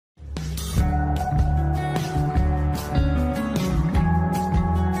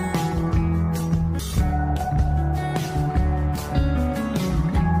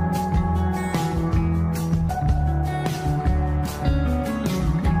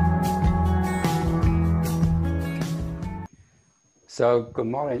So good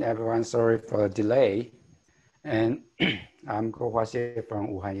morning, everyone. Sorry for the delay. And I'm Guohua from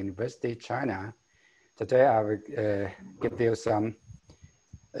Wuhan University, China. Today I will give you some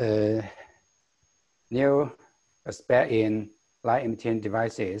new aspect in light emitting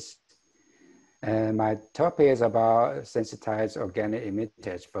devices. And my topic is about sensitized organic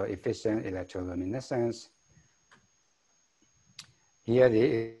emitters for efficient electroluminescence.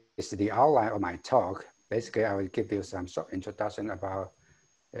 Here is the outline of my talk. Basically, I will give you some short introduction about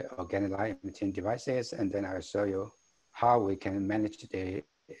organic light emitting devices, and then I'll show you how we can manage the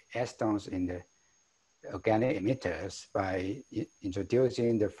acetons in the organic emitters by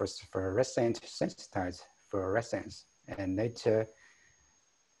introducing the phosphorescent sensitized fluorescence and later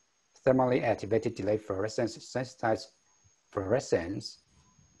thermally activated delayed fluorescence sensitized fluorescence.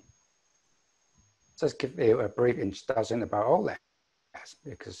 Just give you a brief introduction about all that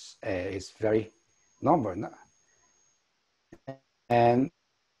because it's very novel. And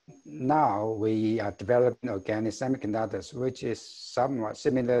now we are developing organic semiconductors, which is somewhat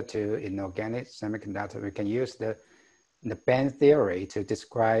similar to inorganic semiconductor. We can use the band theory to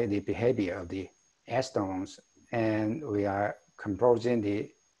describe the behavior of the acetons, and we are composing the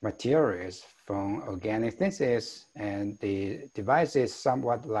materials from organic synthesis, and the device is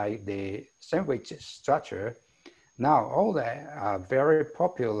somewhat like the sandwich structure. Now, all that are very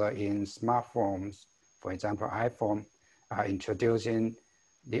popular in smartphones. For example, iPhone are introducing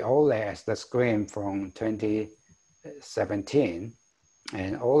the OLED as the screen from 2017.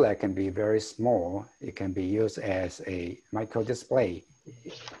 And OLED can be very small. It can be used as a micro display.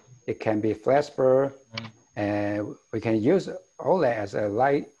 It can be flashable, and we can use OLED as a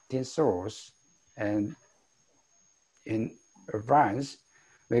lighting source. And in advance,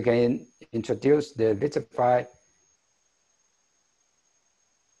 we can introduce the vitrified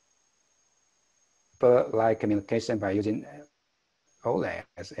light communication by using OLED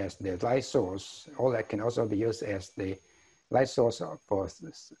as the light source. OLED can also be used as the light source for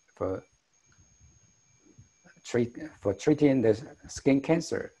treating the skin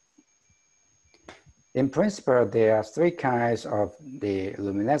cancer. In principle, there are three kinds of the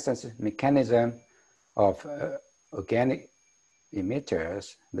luminescence mechanism of organic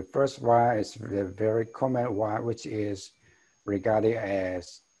emitters. The first one is the very common one, which is regarded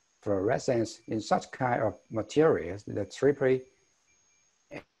as fluorescence. In such kind of materials, the triple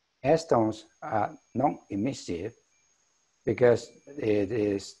acetons are non-emissive because it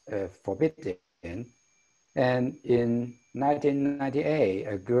is forbidden. And in 1998,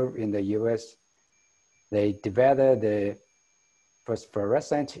 a group in the US, they developed the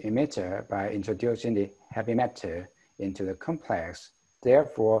phosphorescent emitter by introducing the heavy metal into the complex.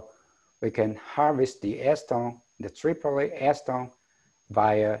 Therefore, we can harvest the aceton, the triple aceton,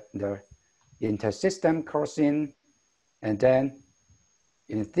 via the intersystem crossing, and then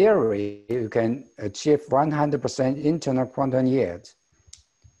in theory, you can achieve 100% internal quantum yield.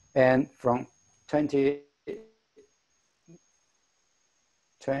 And from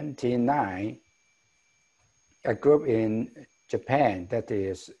 2029, a group in Japan, that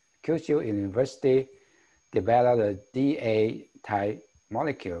is Kyushu University, developed a DA type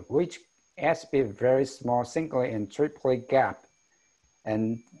molecule, which exhibits very small singlet and triplet gap.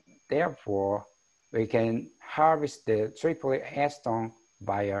 And therefore, we can harvest the triplet aceton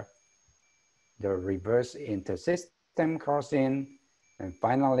via the reverse intersystem crossing. And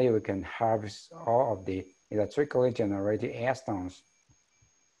finally, we can harvest all of the electrically generated acetons.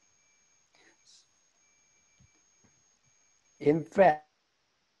 In fact,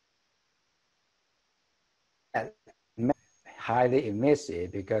 highly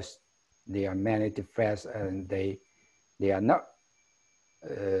emissive because there are many defects and they are not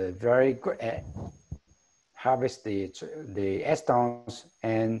very good at harvest the acetons.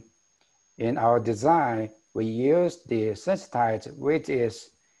 And in our design, we use the sensitized, which is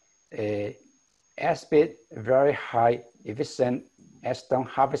a exhibit very high efficient aceton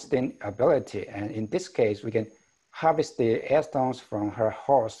harvesting ability. And in this case, we can harvest the acetons from her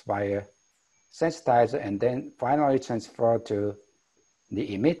host via sensitizer and then finally transfer to the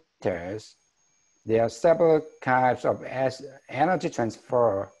emitters. There are several types of energy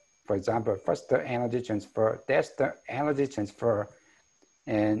transfer. For example, first energy transfer, that's the energy transfer.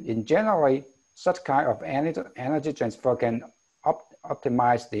 And in generally, such kind of energy transfer can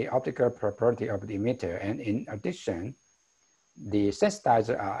optimize the optical property of the emitter. And in addition, the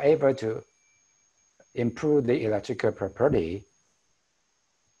sensitizer are able to improve the electrical property.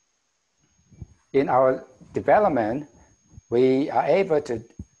 In our development, we are able to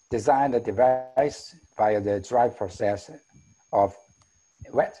design the device via the dry process of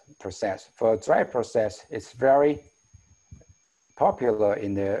wet process. For dry process, it's very popular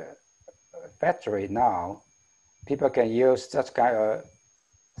in the factory now. People can use such kind of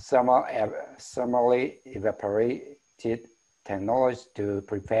thermally evaporated technology to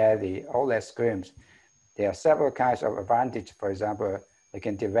prepare the OLED screens. There are several kinds of advantage. For example, they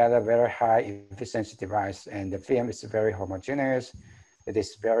can develop very high efficiency device, and the film is very homogeneous. It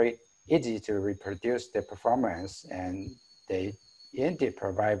is very easy to reproduce the performance, and they indeed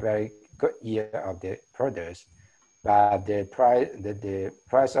provide very good yield of the products. But the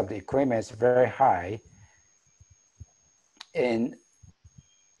price of the equipment is very high. And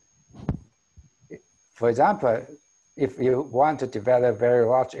for example, if you want to develop very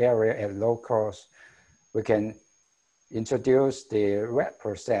large area at low cost, we can introduce the wet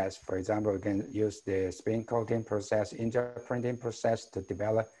process. For example, we can use the spin coating process, inkjet printing process to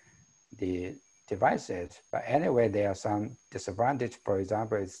develop the devices. But anyway, there are some disadvantages. For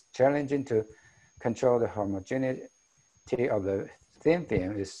example, it's challenging to control the homogeneity of the thin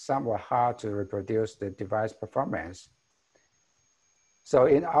film. It's somewhat hard to reproduce the device performance. So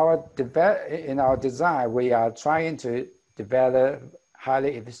in our design, we are trying to develop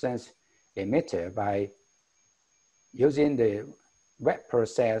highly efficient emitter by using the wet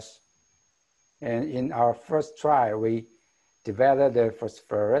process. And in our first try, we developed the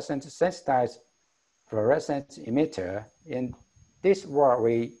fluorescent sensitized fluorescent emitter. In this work,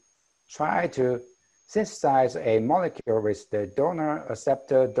 we try to synthesize a molecule with the donor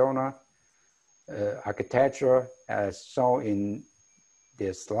acceptor donor architecture as shown in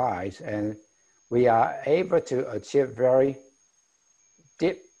this slide, and we are able to achieve very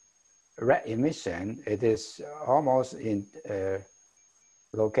deep red emission. It is almost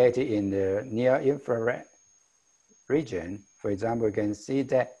located in the near infrared region. For example, you can see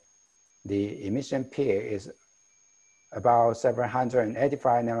that the emission peak is about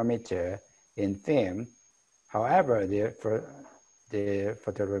 785 nanometer in film. However, the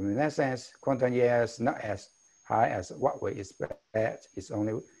photoluminescence quantum yield is not as high as what we expect. It's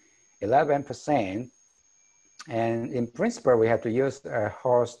only 11%. And in principle, we have to use a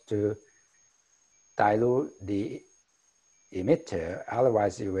hose to dilute the emitter.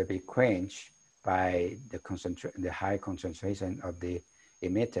 Otherwise, it will be quenched by the high concentration of the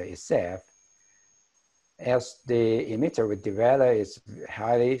emitter itself. As the emitter we develop is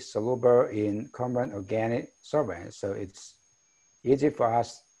highly soluble in common organic solvents, so it's easy for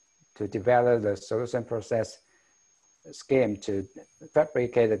us to develop the solution process scheme to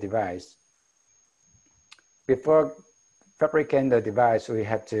fabricate the device. Before fabricating the device, we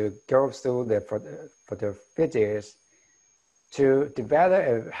have to go through the photophysics to develop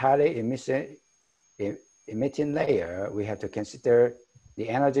a highly emitting layer. We have to consider the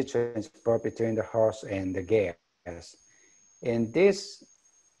energy transfer between the host and the gas. In this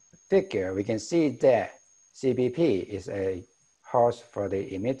figure, we can see that CBP is a host for the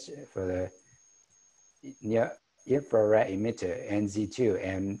near infrared emitter, NZ2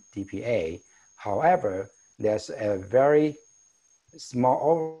 and DPA. However, there's a very small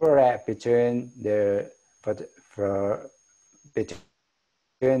overlap between the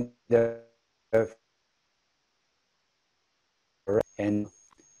and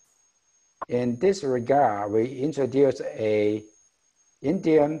in this regard, we introduce a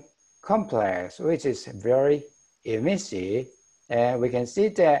indium complex, which is very emissive, and we can see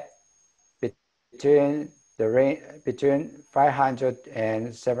that between the range between 500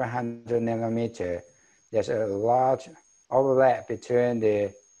 and 700 nanometer, there's a large overlap between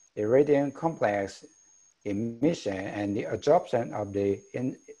the iridium complex emission and the absorption of the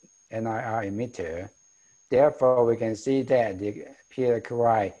NIR emitter. Therefore, we can see that the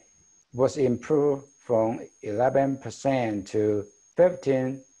PLQI was improved from 11% to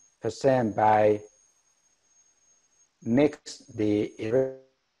 15% by mix the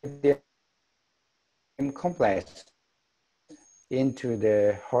iridium complex into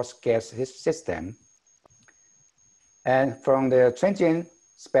the host gas system. And from the transient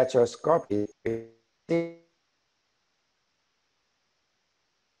spectroscopy, we see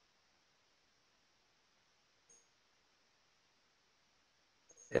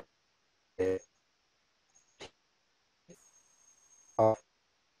of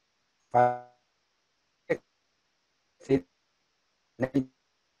 5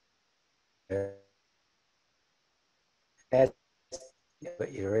 as the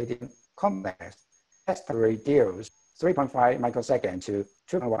iridium complex has to reduce 3.5 microsecond to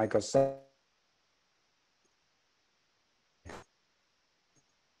 2.1 microsecond.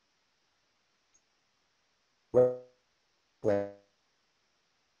 Where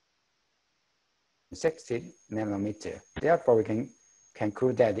 60 nanometer. Therefore, we can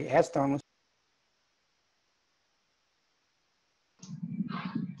conclude that the acetone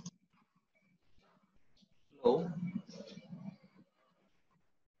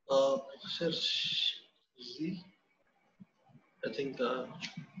Professor Z, I think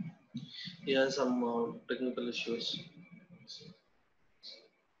he has some technical issues.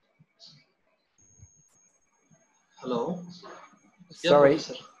 Hello. Yeah, Sorry,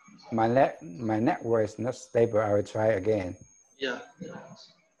 Professor. my network is not stable. I will try again. Yeah.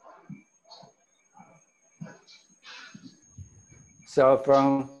 So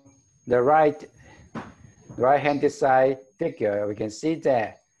from the right-hand side figure, we can see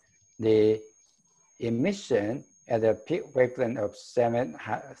that the emission at a peak wavelength of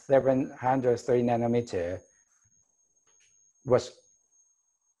 730 nanometer was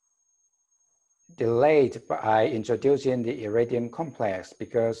delayed by introducing the iridium complex,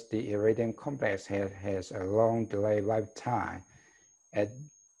 because the iridium complex has a long delay lifetime at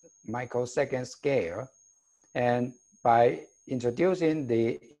microsecond scale. And by introducing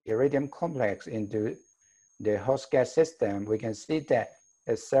the iridium complex into the host gas system, we can see that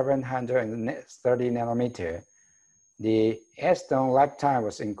at 730 nanometer, the acetone lifetime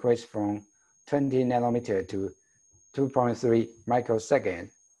was increased from 20 nanometer to 2.3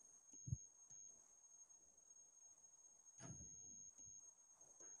 microseconds.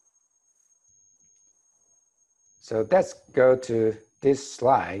 So let's go to this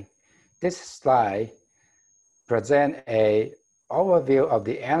slide. This slide presents an overview of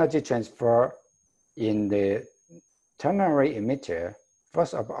the energy transfer in the ternary emitter.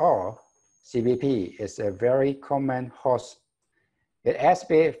 First of all, CBP is a very common host. It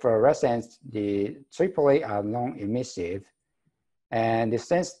exhibits fluorescence. The AAA are non-emissive, and the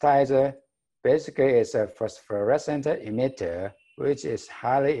sensitizer basically is a phosphorescent emitter, which is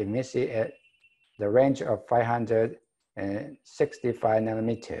highly emissive at the range of 565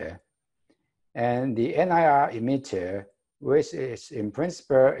 nanometer. And the NIR emitter, which is in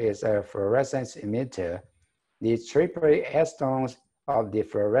principle is a fluorescence emitter, the AAA acetones of the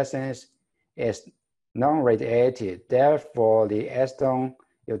fluorescence is non-radiated. Therefore, the acetone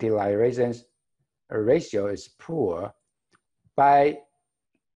utilization ratio is poor. By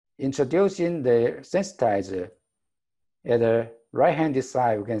introducing the sensitizer at the right-hand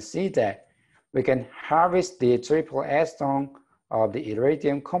side, we can see that we can harvest the triple acetone of the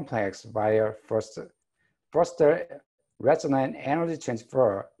iridium complex via faster resonant energy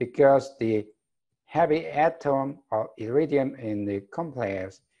transfer, because the heavy atom of iridium in the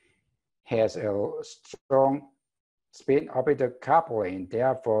complex has a strong spin orbital coupling.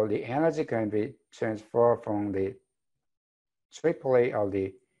 Therefore, the energy can be transferred from the triplet of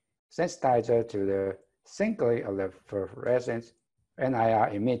the sensitizer to the singlet of the fluorescence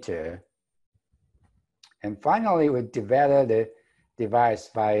NIR emitter. And finally, we developed the device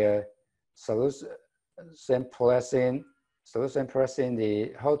via solution pressing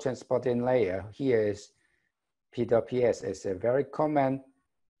the whole transporting layer. Here is PWPS. It's a very common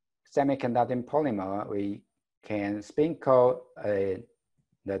semiconducting polymer. We can spin coat the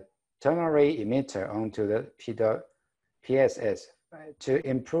ternary emitter onto the PWPS to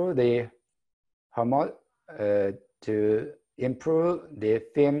improve the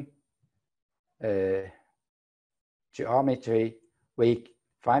film geometry. We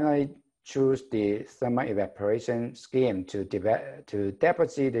finally choose the thermal evaporation scheme to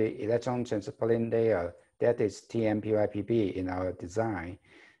deposit the electron transporting layer, that is TMPYPB in our design.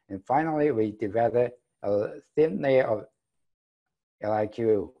 And finally, we developed a thin layer of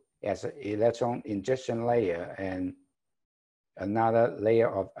LIQ as an electron injection layer, and another layer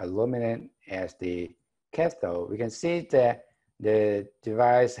of aluminum as the cathode. We can see that the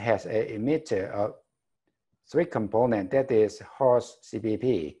device has an emitter of 3 components, that is host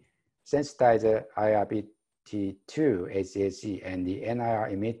CBP, sensitizer IRBT2 ACAC, and the NIR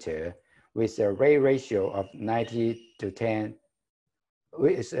emitter, with a rate ratio of 90 to 10,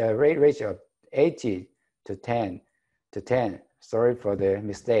 with a rate ratio of 80 to 10 to 10. Sorry for the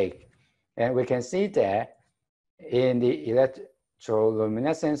mistake. And we can see that in the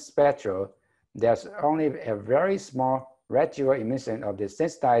electroluminescence spectrum, there's only a very small residual emission of the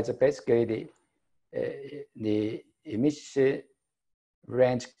sensitizer. Basically, the emission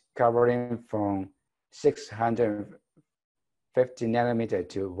range covering from 650 nanometer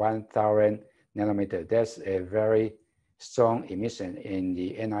to 1000 nanometer. That's a very strong emission in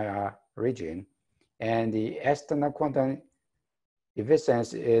the NIR region. And the external quantum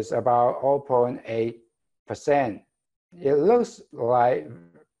efficiency is about 0.8%. It looks like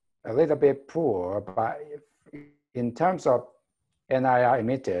a little bit poor, but in terms of NIR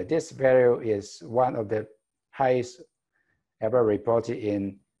emitter, this value is one of the highest ever reported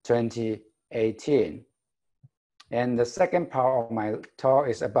in 2018. And the second part of my talk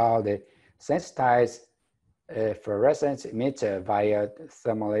is about the sensitized a fluorescence emitter via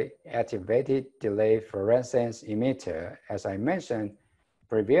thermally activated delay fluorescence emitter. As I mentioned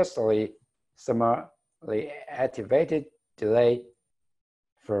previously, thermally activated delay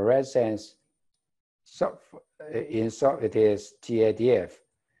fluorescence, in short, it is TADF.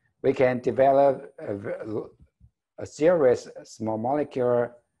 We can develop a series small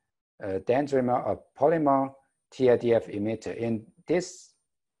molecular dendrimer of polymer TADF emitter. In this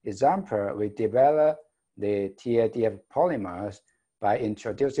example, we develop the TADF polymers by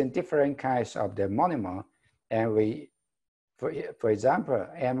introducing different kinds of the monomer, and we, for example,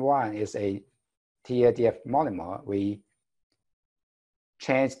 M1 is a TADF monomer. We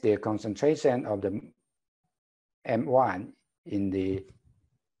change the concentration of the M1 in the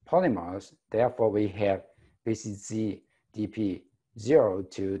polymers. Therefore, we have PCC dP 0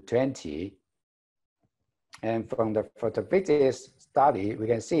 to 20. And from the photophysics study, we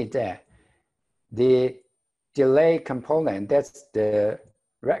can see that the delay component, that's the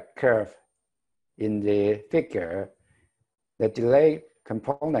red curve in the figure, the delay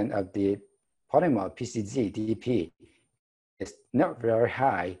component of the polymer PCC dP is not very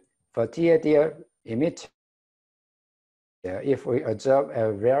high. For TADF emitter, if we observe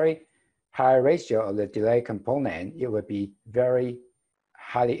a very high ratio of the delay component, it would be very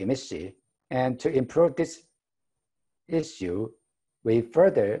highly emissive. And to improve this issue, we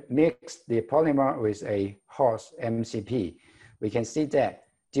further mix the polymer with a host MCP. We can see that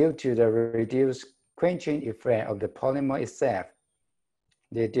due to the reduced quenching effect of the polymer itself,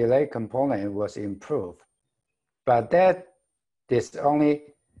 the delay component was improved. But that is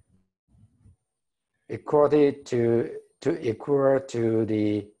only equal to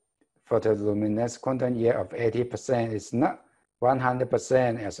the photoluminescence quantum yield of 80%. It's not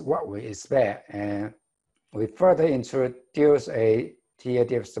 100% as what we expect. And we further introduce a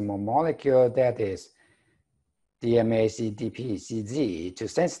TADF small molecule, that is DMAC-DP-CZ, to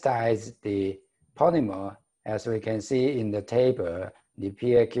sensitize the polymer. As we can see in the table, the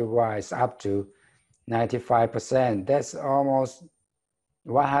PAQY is up to 95%. That's almost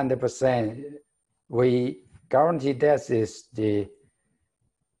 100%. We guarantee that is the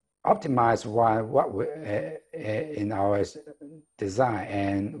optimized one what we, in our design.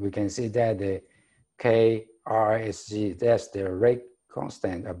 And we can see that the KRSG, that's the rate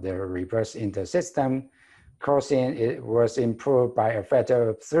constant of the reverse intersystem crossing, it was improved by a factor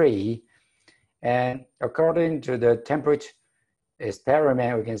of 3. And according to the temperature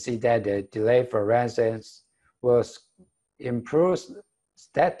experiment, we can see that the delay fluorescence was improved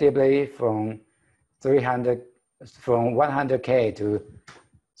statically from 100K to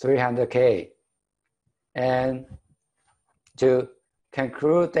 300K. And to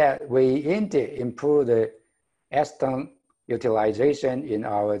conclude that we indeed improve the acetone utilization in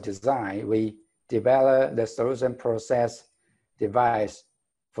our design, we developed the solution process device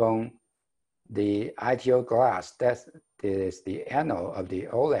from the ITO glass, that is the anode of the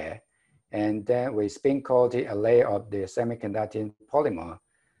OLED, and then we spin coated a layer of the semiconducting polymer,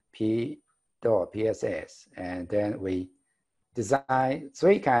 PSS, and then we design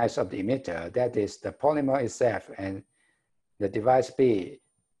 3 kinds of the emitter, that is the polymer itself, and the device B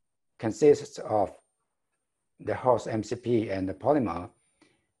consists of the host MCP and the polymer,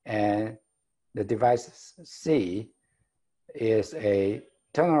 and the device C is a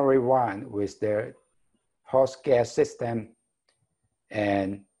ternary one with the host gas system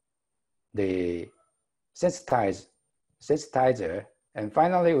and the sensitizer. And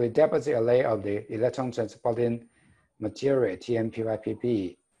finally, we deposit a layer of the electron transporting material,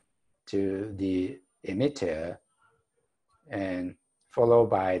 TMPYPP, to the emitter, and followed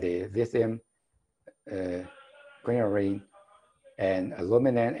by the lithium green and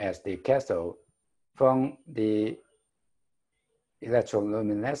aluminum as the cathode. From the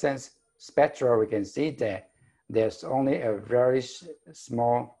electroluminescence spectra, we can see that there's only a very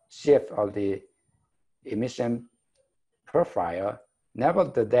small shift of the emission profile.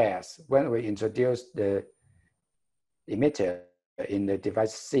 Nevertheless, when we introduce the emitter in the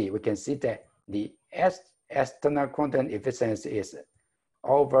device C, we can see that the external quantum efficiency is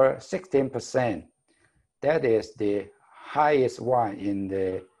over 16%. That is the highest one in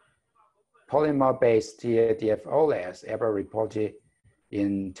the polymer-based TADF OLEDs ever reported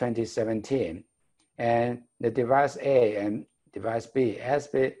in 2017. And the device A and device B has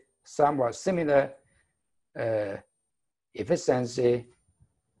been somewhat similar efficiency.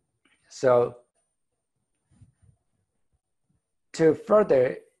 So to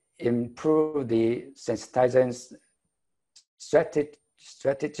further improve the sensitization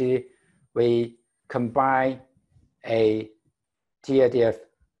strategy, we combine a TADF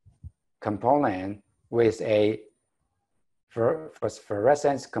component with a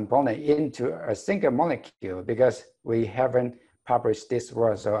phosphorescence component into a single molecule, because we haven't published this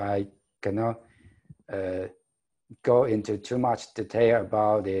work, so I cannot go into too much detail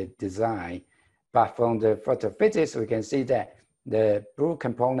about the design. But from the photophysics, we can see that the blue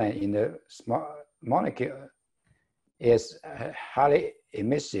component in the small molecule is highly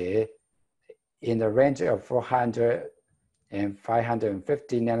emissive in the range of 400 and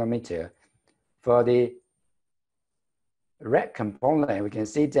 550 nanometer. For the red component, we can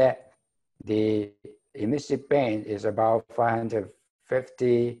see that the emissive band is about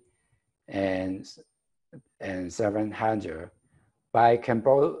 550 and 700. By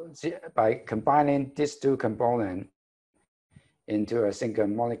combining these two components into a single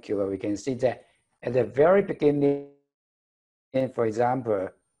molecule, we can see that at the very beginning, for example,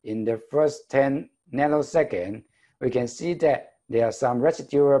 in the first 10 nanoseconds, we can see that there are some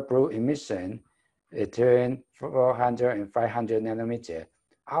residual blue emission between 400 and 500 nanometer.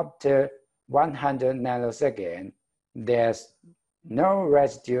 After 100 nanoseconds, there's no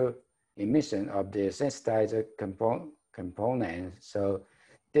residue emission of the sensitizer component. So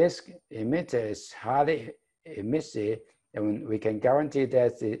this emitter is highly emissive, and we can guarantee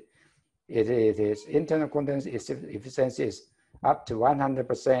that its internal quantum efficiency is up to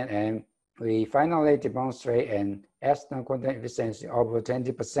 100%, and we finally demonstrate an external quantum efficiency over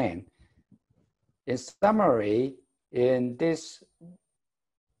 20%. In summary, in this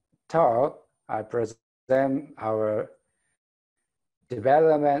talk, I present our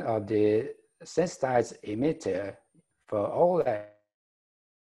development of the sensitized emitter for OLED.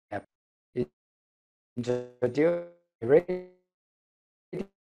 It introduced radium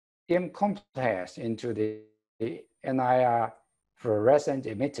complex into the NIR fluorescent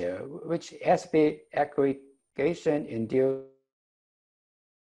emitter, which SB aggregation induced.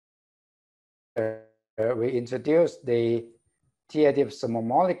 We introduced the TADF small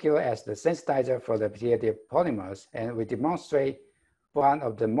molecule as the sensitizer for the TADF polymers, and we demonstrate one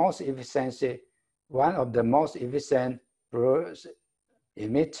of the most efficient blue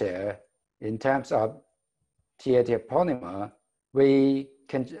emitter in terms of TADF polymer. We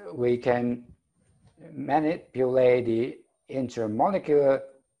can manipulate the intermolecular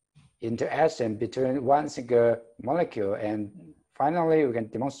interaction between one single molecule, and finally we can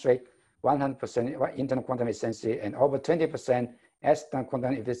demonstrate 100% internal quantum efficiency and over 20% external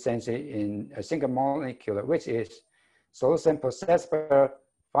quantum efficiency in a single molecule, which is solution processable.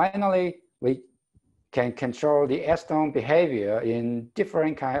 Finally, we can control the external behavior in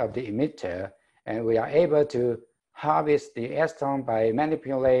different kinds of the emitter, and we are able to harvest the external by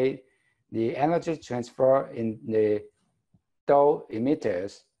manipulating the energy transfer in the doped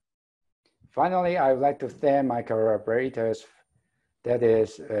emitters. Finally, I would like to thank my collaborators, that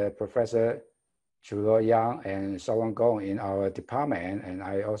is Professor Chuo Yang and Shaolong Gong in our department, and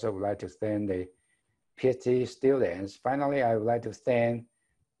I also would like to thank the PhD students. Finally, I would like to thank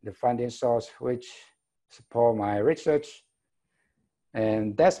the funding source which support my research.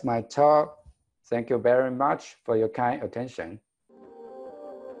 And that's my talk. Thank you very much for your kind attention.